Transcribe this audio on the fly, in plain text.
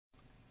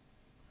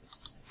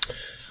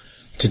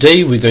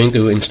Today we're going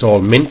to install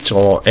Mint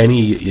or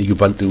any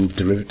Ubuntu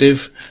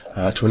derivative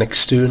to an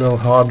external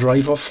hard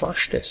drive or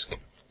flash disk.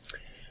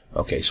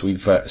 Okay, so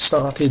we've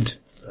started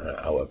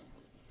our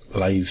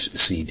live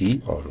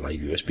CD or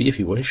live USB if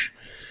you wish,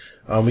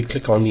 and we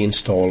click on the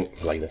Install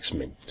Linux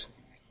Mint.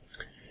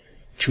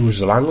 Choose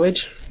the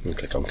language and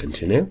click on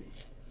Continue.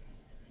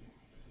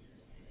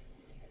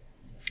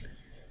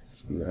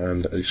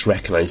 And it's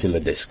recognizing the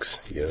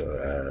disks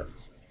here,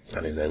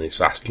 and then it's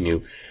asking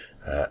you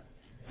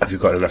have you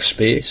got enough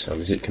space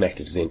and is it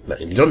connected to the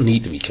internet. And you don't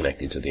need to be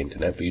connected to the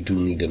internet, but you do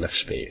need enough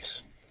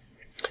space.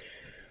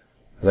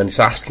 And then it's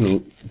asking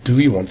you, do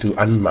you want to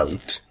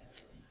unmount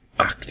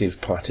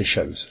active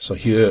partitions? So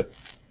here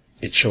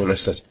it's showing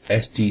us that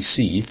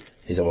SDC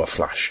is our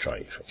flash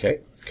drive.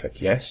 Okay,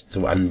 click yes to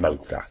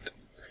unmount that.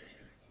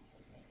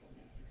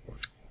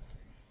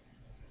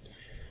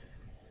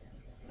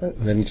 And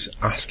then it's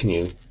asking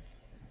you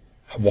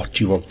what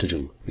you want to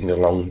do. We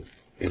can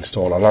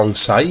install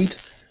alongside,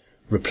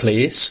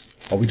 replace,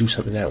 or we do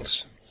something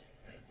else.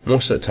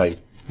 Most of the time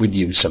we'd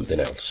use something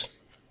else.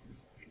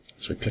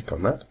 So we click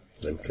on that,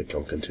 then click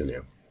on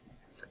Continue.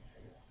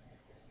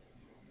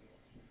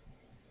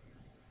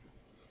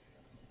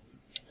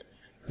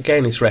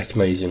 Again, it's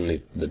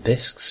recognizing the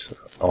disks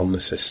on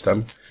the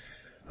system,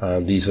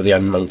 and these are the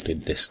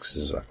unmounted disks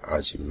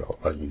as you know,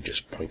 as we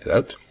just pointed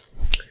out.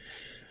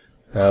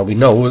 We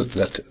know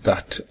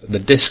that the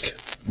disk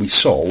we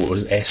saw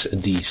was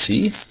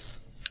SDC.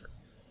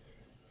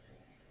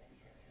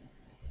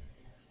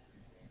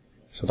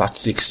 So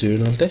that's the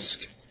external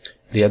disk.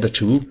 The other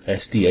two,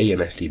 SDA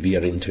and SDB,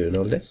 are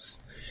internal disks.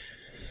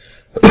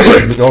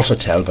 We can also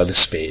tell by the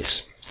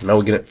space. Now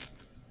we're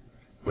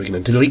gonna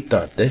delete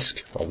that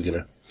disk, or we're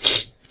gonna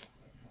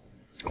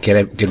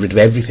get rid of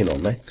everything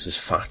on there because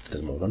it's fat at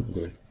the moment.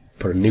 We're gonna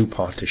put a new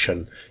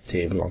partition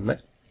table on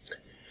there,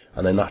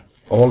 and then that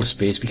all the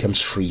space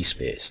becomes free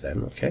space.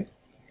 Then, okay.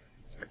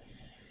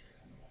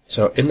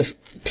 So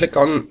click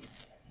on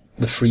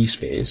the free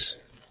space.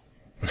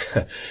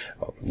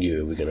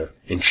 Here we're going to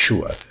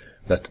ensure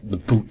that the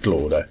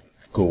bootloader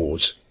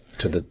goes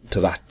to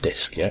that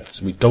disk. Yeah,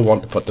 so we don't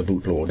want to put the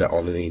bootloader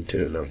on an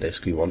internal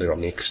disk. We want it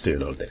on the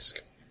external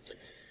disk.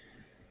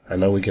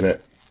 And now we're going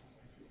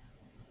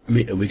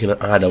to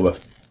add our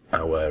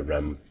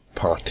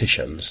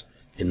partitions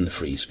in the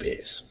free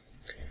space.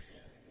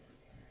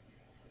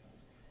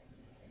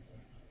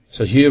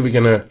 So here we're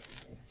going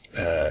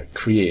to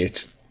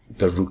create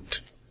the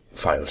root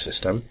file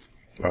system.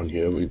 And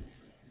here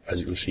as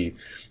you can see,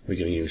 we're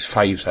going to use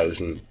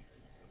 5,000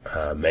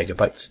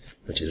 megabytes,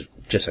 which is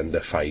just under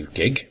 5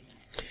 gig.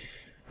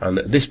 And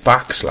this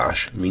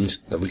backslash means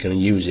that we're going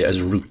to use it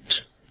as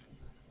root.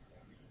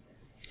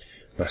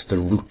 That's the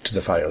root to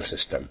the file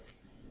system.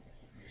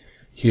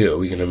 Here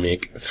we're going to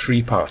make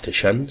 3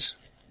 partitions.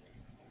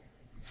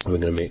 We're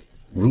going to make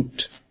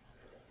root,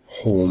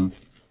 home,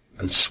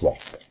 and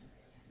swap.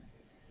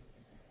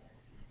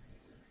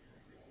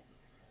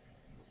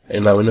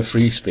 And now in the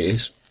free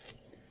space,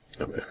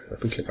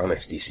 if we click on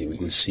SDC, we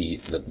can see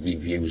that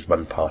we've used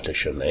one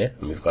partition there,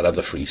 and we've got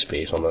other free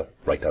space on the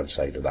right hand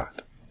side of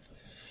that.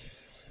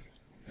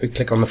 We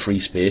click on the free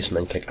space and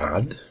then click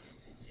Add.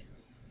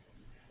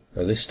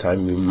 Now this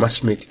time we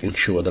must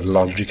ensure that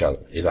logical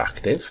is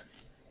active,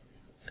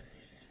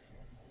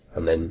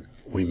 and then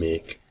we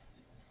make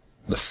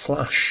the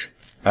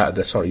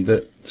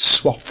the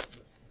swap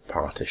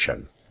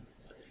partition.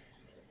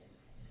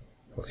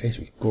 Okay,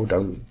 so we go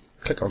down,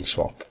 click on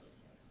swap.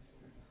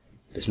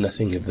 There's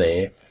nothing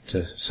there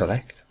to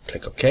select.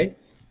 Click OK.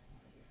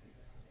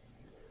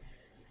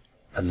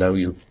 And now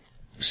you'll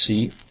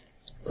see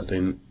that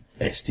in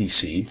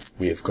SDC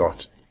we have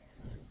got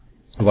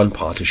one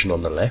partition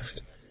on the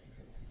left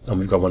and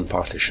we've got one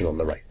partition on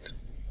the right.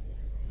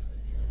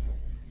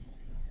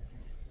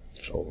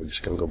 So we're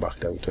just going to go back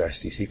down to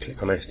SDC.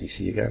 Click on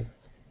SDC again.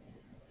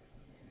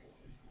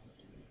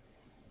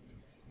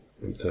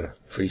 Into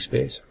free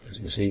space, as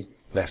you can see,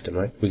 left and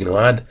right. We're going to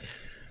add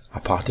a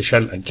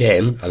partition,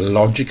 again, a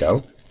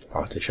logical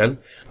partition,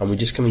 and we're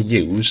just going to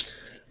use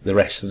the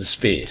rest of the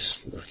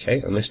space. Okay,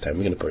 and this time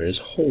we're going to put it as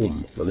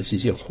home. Now this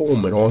is your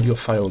home where all your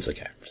files are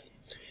kept.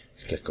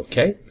 Click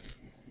OK.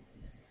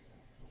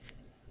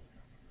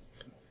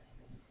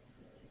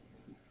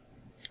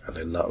 And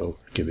then that will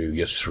give you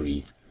your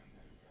 3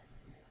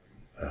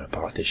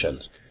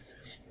 partitions.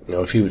 Now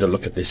if you were to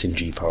look at this in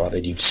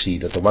gparted, you'd see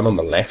that the one on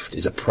the left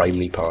is a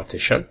primary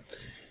partition,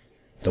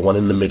 the one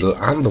in the middle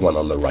and the one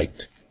on the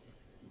right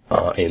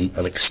are in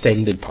an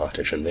extended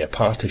partition. They are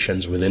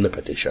partitions within a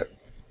partition.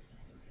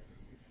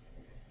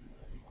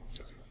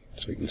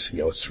 So you can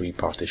see our 3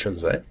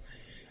 partitions there.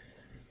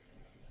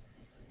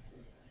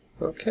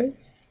 Okay.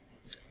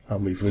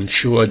 And we've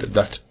ensured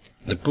that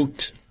the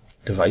boot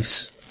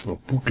device, or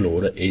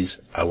bootloader,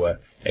 is our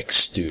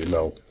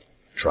external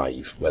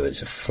drive, whether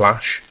it's a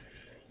flash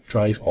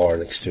drive or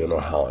an external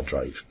hard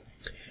drive.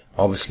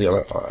 Obviously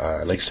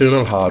an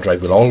external hard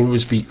drive will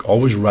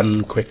always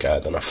run quicker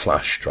than a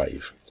flash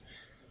drive.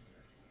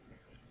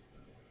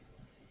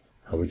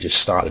 And we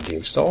just started the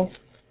install,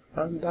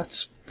 and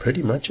that's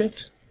pretty much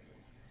it.